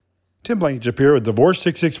Tim Blankenship here with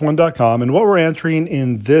Divorce661.com, and what we're answering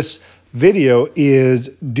in this video is,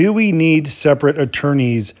 do we need separate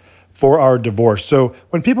attorneys for our divorce? So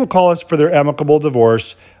when people call us for their amicable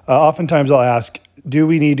divorce, oftentimes I'll ask, do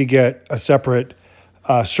we need to get a separate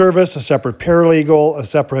service, a separate paralegal, a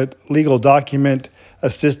separate legal document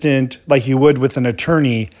assistant like you would with an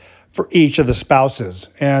attorney for each of the spouses?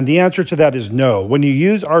 And the answer to that is no. When you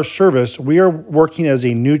use our service, we are working as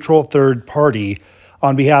a neutral third party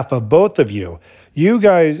on behalf of both of you. You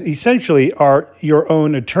guys essentially are your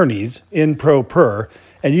own attorneys in pro per,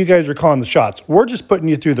 and you guys are calling the shots. We're just putting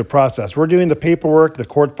you through the process. We're doing the paperwork, the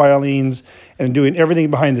court filings, and doing everything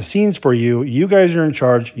behind the scenes for you. You guys are in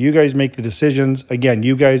charge. You guys make the decisions. Again,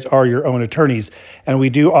 you guys are your own attorneys, and we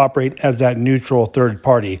do operate as that neutral third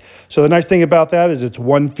party. So the nice thing about that is it's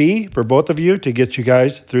one fee for both of you to get you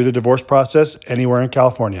guys through the divorce process anywhere in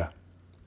California.